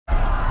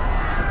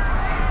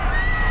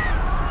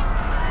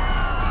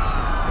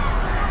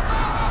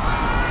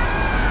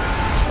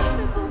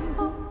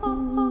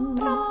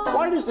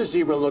the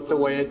zebra look the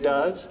way it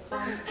does.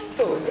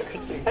 So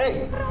embarrassing.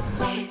 Hey,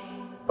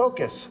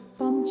 focus.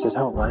 Is this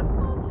how it went?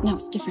 No,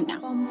 it's different now.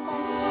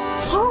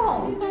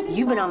 Oh,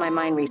 you've been on my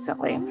mind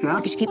recently. Yeah?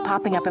 Because you keep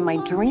popping up in my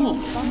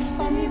dreams.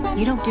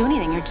 You don't do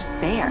anything, you're just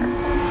there.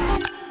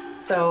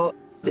 So,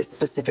 this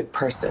specific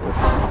person,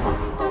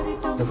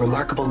 the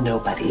remarkable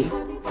nobody,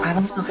 I've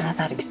also had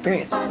that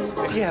experience.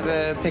 Do you have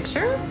a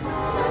picture?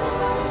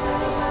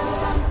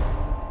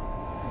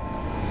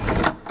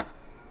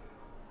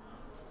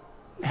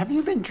 Have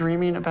you been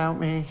dreaming about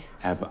me?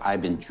 Have I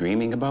been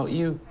dreaming about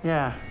you?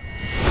 Yeah.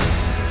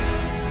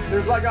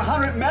 There's like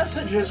 100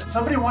 messages.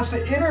 Somebody wants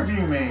to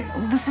interview me.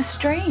 This is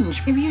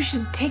strange. Maybe you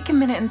should take a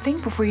minute and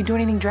think before you do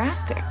anything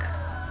drastic.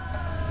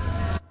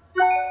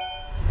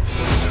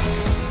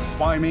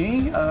 Why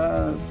me?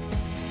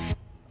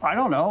 I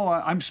don't know.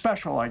 I'm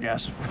special, I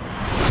guess.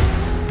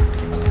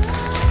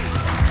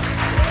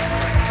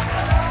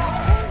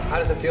 How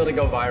does it feel to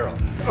go viral?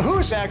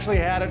 Who's actually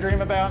had a dream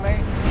about me?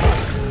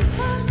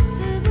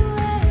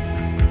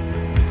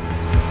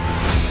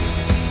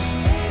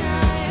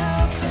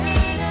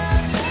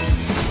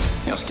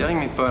 You're scaring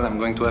me, Paul. I'm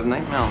going to have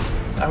nightmares.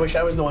 I wish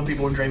I was the one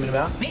people were dreaming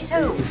about. Me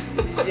too.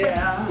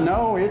 Yeah,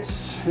 no,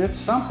 it's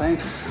something.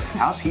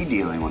 How's he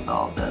dealing with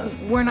all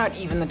this? We're not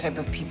even the type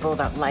of people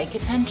that like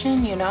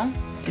attention, you know?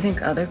 Do you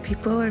think other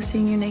people are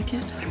seeing you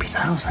naked? Maybe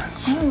thousands.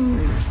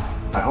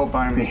 I hope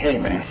I'm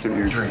behaving through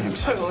your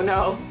dreams. Oh,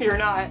 no, you're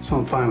not. So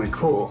I'm finally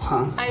cool,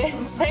 huh? I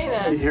didn't say You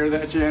that. hear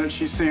that, Janet?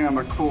 She's saying I'm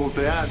a cool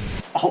dad.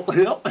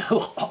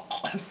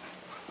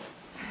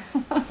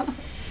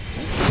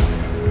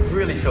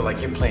 Really feel like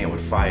you're playing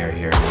with fire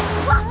here.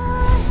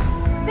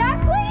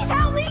 Dad, please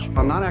help me!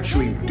 I'm not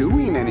actually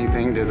doing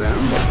anything to them.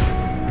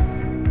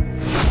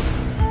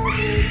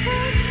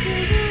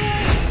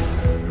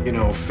 You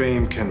know,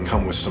 fame can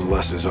come with some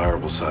less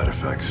desirable side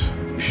effects.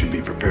 You should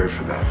be prepared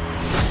for that.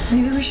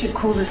 Maybe we should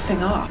cool this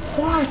thing off.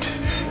 What?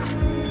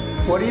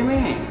 What do you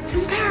mean? It's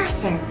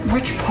embarrassing.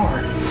 Which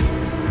part?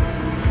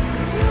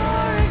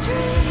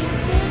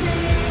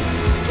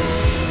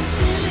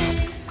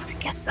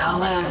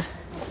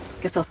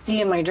 Guess I'll see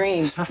you in my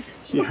dreams.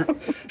 Yeah.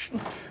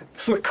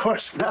 So of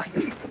course not.